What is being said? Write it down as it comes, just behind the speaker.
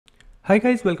Hi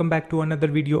guys, welcome back to another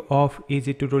video of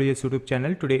Easy Tutorials YouTube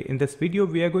channel. Today in this video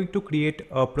we are going to create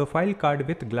a profile card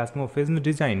with Glassmorphism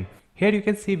design. Here you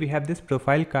can see we have this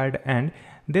profile card and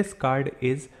this card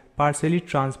is partially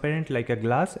transparent like a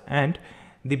glass and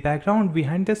the background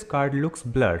behind this card looks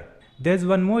blurred. There's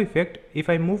one more effect. If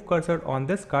I move cursor on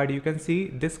this card, you can see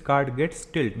this card gets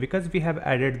tilt because we have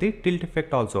added the tilt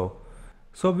effect also.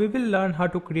 So we will learn how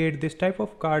to create this type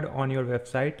of card on your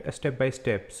website step by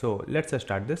step. So let's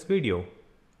start this video.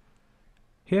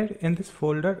 Here in this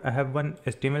folder I have one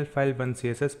HTML file, one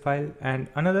CSS file and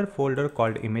another folder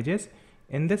called images.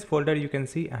 In this folder you can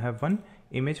see I have one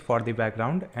image for the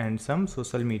background and some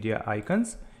social media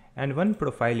icons and one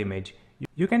profile image.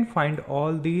 You can find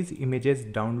all these images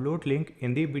download link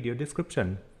in the video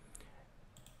description.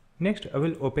 Next, I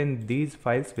will open these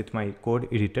files with my code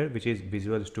editor, which is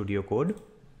Visual Studio Code.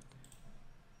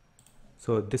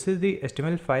 So this is the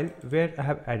HTML file where I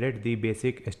have added the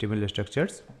basic HTML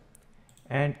structures.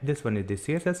 And this one is the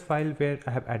CSS file where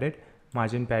I have added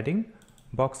margin padding,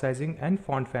 box sizing and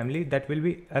font family that will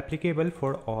be applicable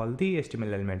for all the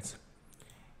HTML elements.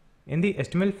 In the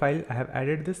HTML file, I have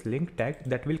added this link tag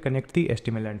that will connect the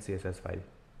HTML and CSS file.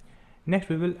 Next,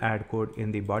 we will add code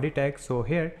in the body tag. So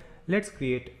here, let's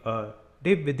create a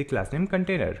div with the class name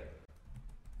container.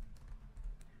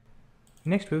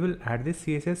 Next, we will add this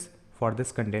CSS for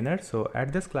this container. So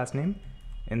add this class name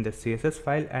in the CSS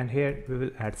file and here we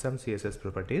will add some CSS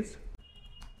properties.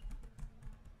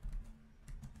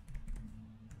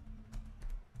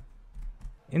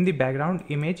 In the background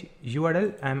image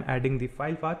URL, I am adding the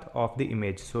file path of the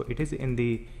image. So it is in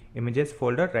the images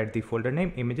folder. Write the folder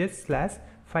name images /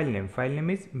 file name. File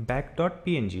name is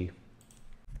back.png.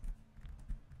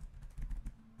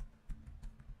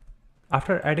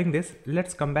 After adding this,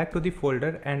 let's come back to the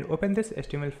folder and open this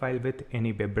HTML file with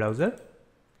any web browser.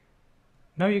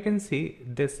 Now you can see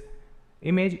this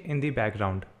image in the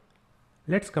background.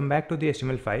 Let's come back to the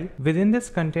HTML file. Within this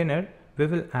container, we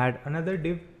will add another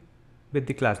div with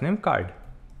the class name card.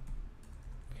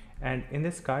 And in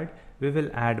this card, we will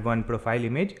add one profile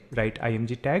image, write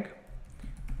img tag,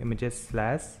 images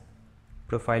 /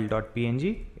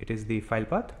 profile.png, it is the file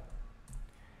path.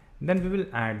 Then we will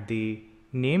add the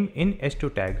name in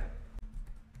h2 tag.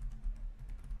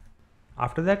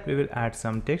 After that, we will add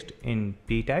some text in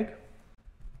p tag.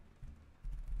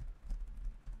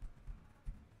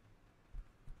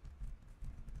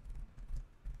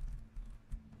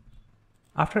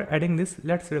 After adding this,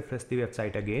 let's refresh the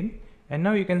website again. And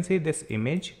now you can see this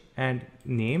image and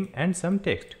name and some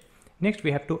text. Next,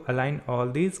 we have to align all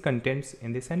these contents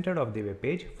in the center of the web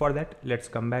page. For that, let's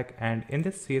come back and in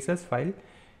this CSS file,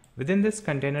 within this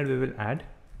container, we will add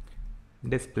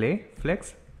display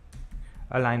flex,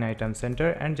 align item center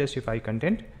and justify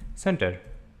content center.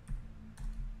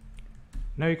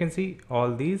 Now you can see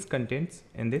all these contents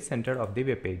in the center of the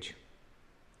web page.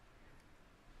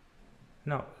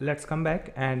 Now let's come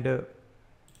back and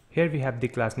here we have the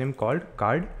class name called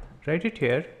card. Write it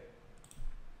here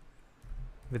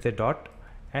with a dot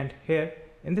and here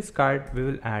in this card we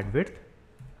will add width.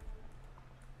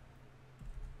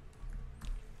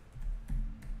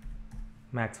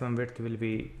 Maximum width will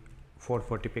be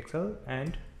 440 pixel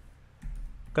and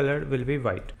color will be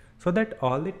white so that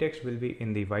all the text will be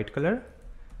in the white color.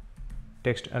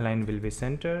 Text align will be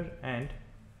center and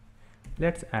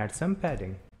let's add some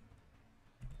padding.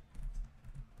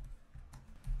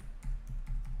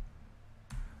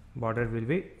 Border will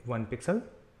be 1 pixel.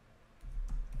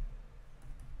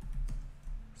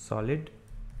 Solid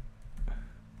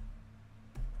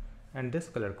and this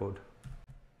color code.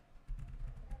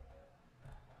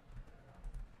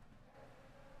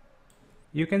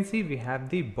 You can see we have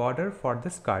the border for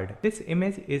this card. This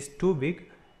image is too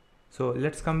big. So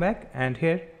let's come back and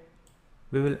here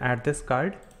we will add this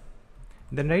card.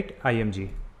 Then write img.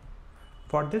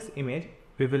 For this image,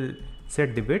 we will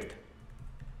set the width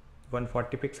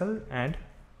 140 pixel and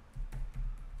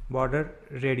border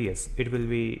radius, it will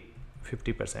be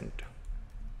 50%.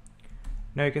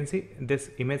 Now you can see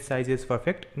this image size is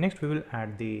perfect. Next we will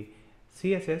add the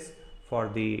CSS for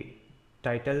the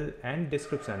title and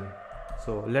description.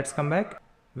 So let's come back.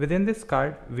 Within this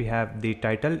card we have the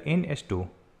title in h2.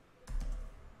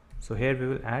 So here we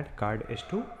will add card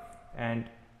h2 and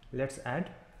let's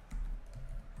add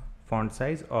font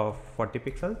size of 40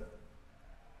 pixel,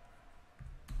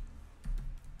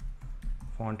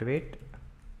 font weight,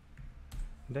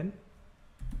 then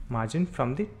margin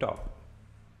from the top.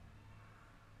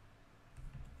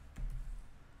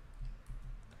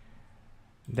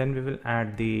 Then we will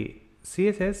add the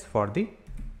CSS for the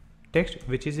text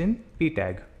which is in p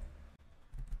tag.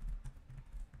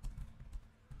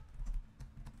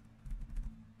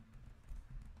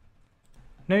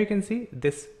 Now you can see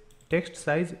this text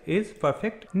size is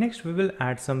perfect. Next we will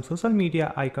add some social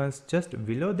media icons just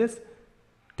below this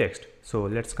text. So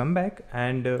let's come back,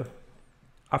 and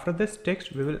after this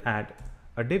text we will add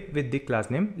a div with the class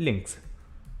name links.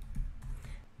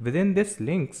 Within this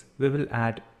links we will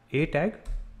add a tag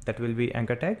that will be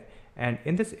anchor tag, and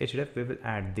in this href we will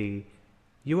add the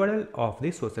URL of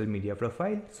the social media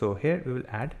profile. So here we will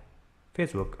add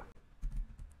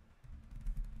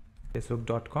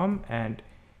facebook.com, and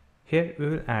here we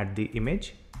will add the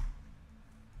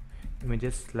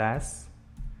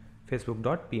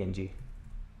images/facebook.png.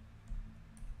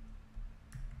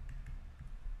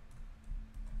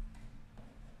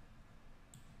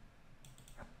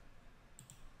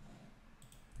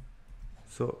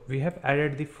 So we have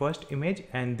added the first image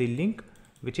and the link,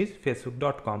 which is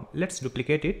facebook.com. Let's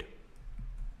duplicate it,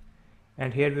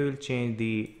 and here we will change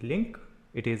the link.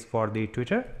 It is for the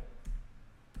Twitter,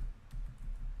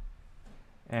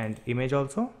 and image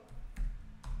also.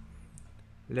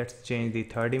 Let's change the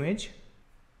third image.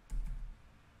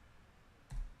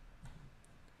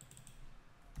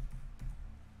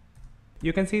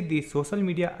 You can see the social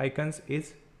media icons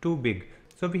is too big,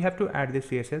 so we have to add the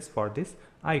CSS for this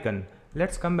icon.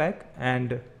 Let's come back,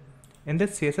 and in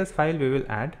this CSS file we will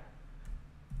add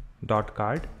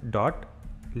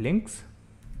 .card.links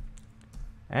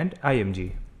and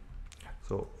img.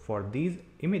 So for these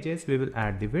images we will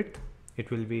add the width. It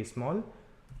will be small,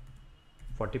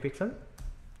 40 pixel.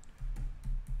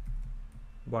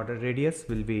 Border radius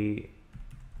will be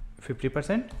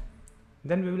 50%.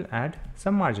 Then we will add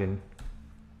some margin.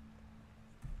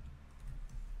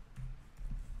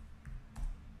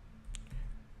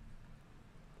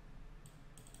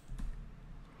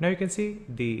 Now you can see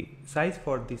the size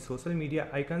for the social media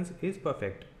icons is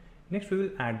perfect. Next we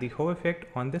will add the hover effect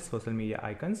on this social media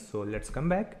icons. So let's come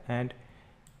back, and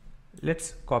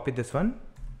let's copy this one,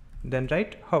 then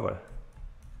write hover.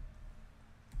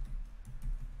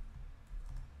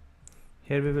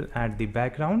 Here we will add the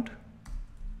background,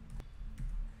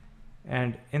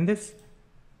 and in this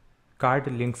card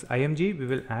links img we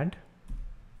will add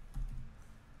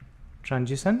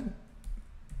transition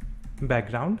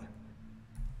background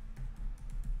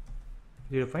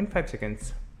 0.5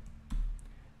 seconds.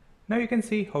 Now you can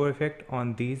see hover effect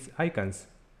on these icons,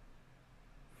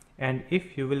 and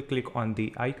if you will click on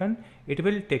the icon, it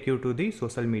will take you to the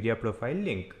social media profile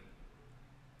link.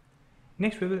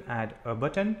 Next we will add a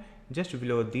button just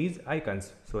below these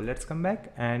icons. So let's come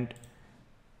back, and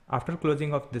after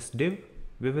closing of this div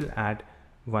we will add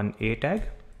one a tag,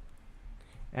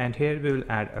 and here we will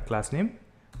add a class name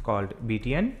called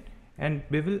btn, and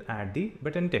we will add the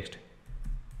button text,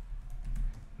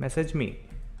 message me.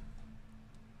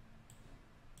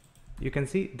 You can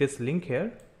see this link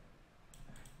here.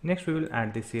 Next we will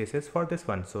add the CSS for this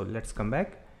one. So let's come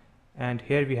back, and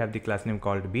here we have the class name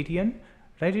called btn.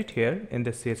 Write it here in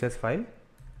the CSS file,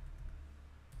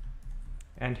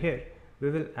 and here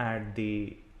we will add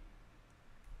the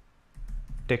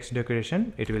text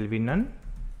decoration. It will be none.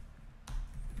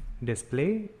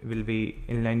 Display will be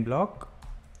inline block,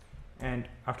 and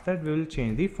after that we will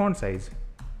change the font size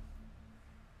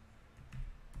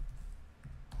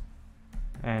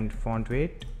and font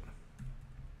weight.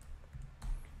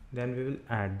 Then we will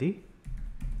add the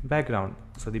background.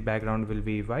 So the background will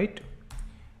be white,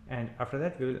 and after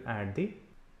that we will add the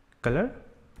color.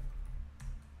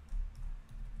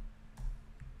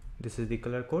 This is the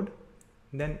color code.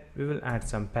 Then we will add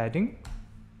some padding.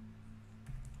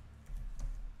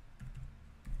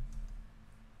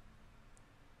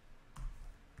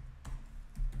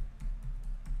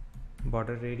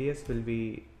 Border radius will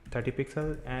be 30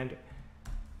 pixel, and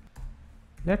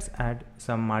let's add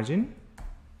some margin,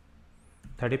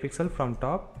 30 pixel from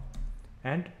top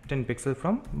and 10 pixel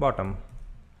from bottom.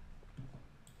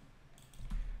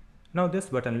 Now this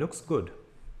button looks good.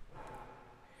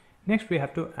 Next we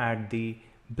have to add the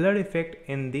blur effect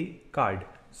in the card.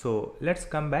 So let's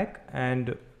come back,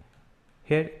 and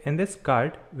here in this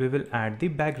card we will add the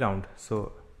background.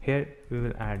 So here we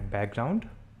will add background,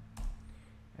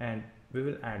 and we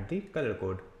will add the color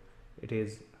code. It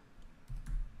is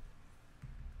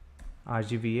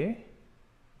RGBA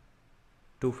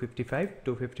 255,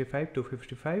 255,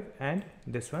 255, and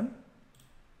this one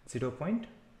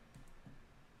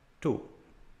 0.2.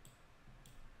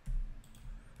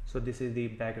 So this is the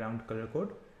background color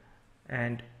code,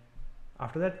 and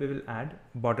after that we will add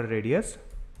border radius.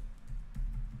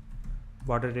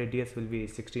 Border radius will be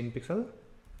 16 pixel.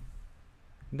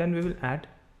 Then we will add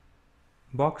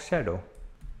box shadow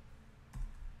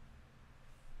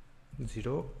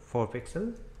 4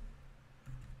 pixel,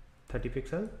 30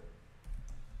 pixel.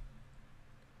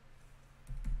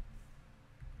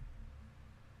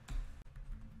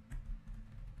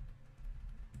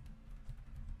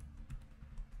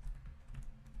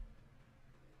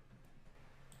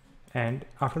 And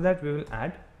after that we will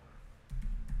add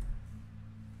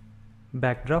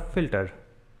backdrop filter,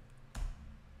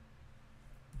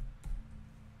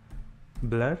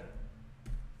 blur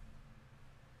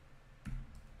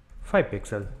 5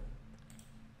 pixel.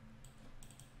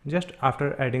 Just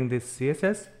after adding this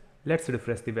CSS, let's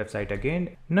refresh the website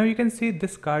again. Now you can see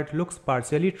this card looks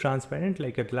partially transparent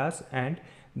like a glass, and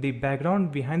the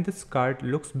background behind this card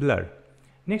looks blurred.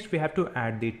 Next we have to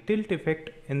add the tilt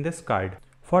effect in this card.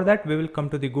 For that we will come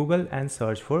to the Google and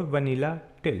search for vanilla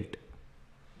tilt.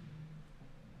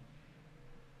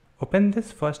 Open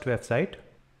this first website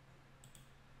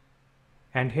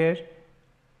and here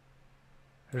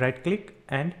right click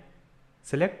and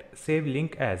select save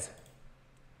link as.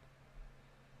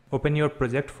 Open your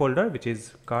project folder, which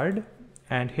is card,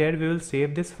 and here we will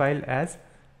save this file as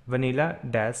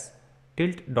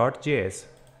vanilla-tilt.js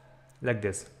like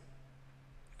this.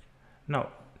 Now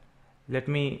let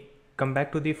me come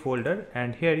back to the folder,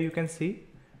 and here you can see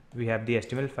we have the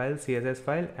HTML file, CSS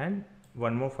file, and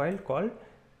one more file called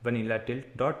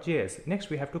vanilla-tilt.js. Next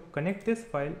we have to connect this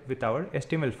file with our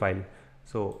HTML file.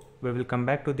 So we will come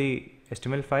back to the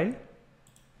HTML file,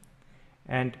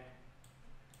 and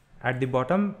at the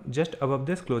bottom just above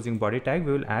this closing body tag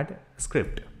we will add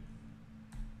script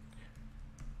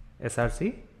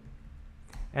src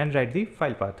and write the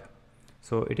file path.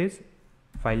 So it is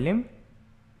file name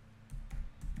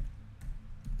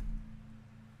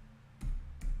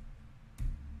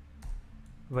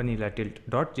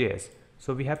vanilla-tilt.js.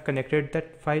 So we have connected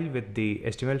that file with the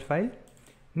HTML file.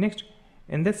 Next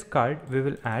in this card we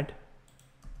will add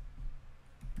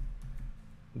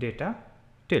data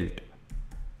tilt.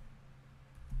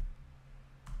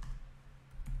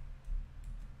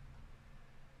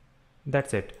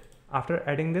 That's it. After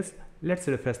adding this, let's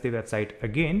refresh the website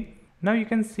again. Now you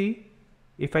can see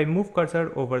if I move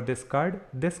cursor over this card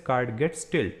gets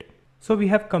tilt. So we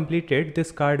have completed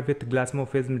this card with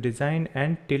Glassmorphism design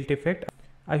and tilt effect.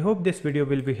 I hope this video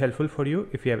will be helpful for you.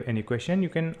 If you have any question, you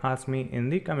can ask me in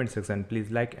the comment section.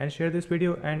 Please like and share this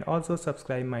video, and also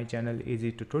subscribe my channel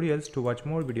Easy Tutorials to watch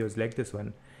more videos like this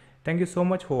one. Thank you so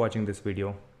much for watching this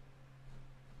video.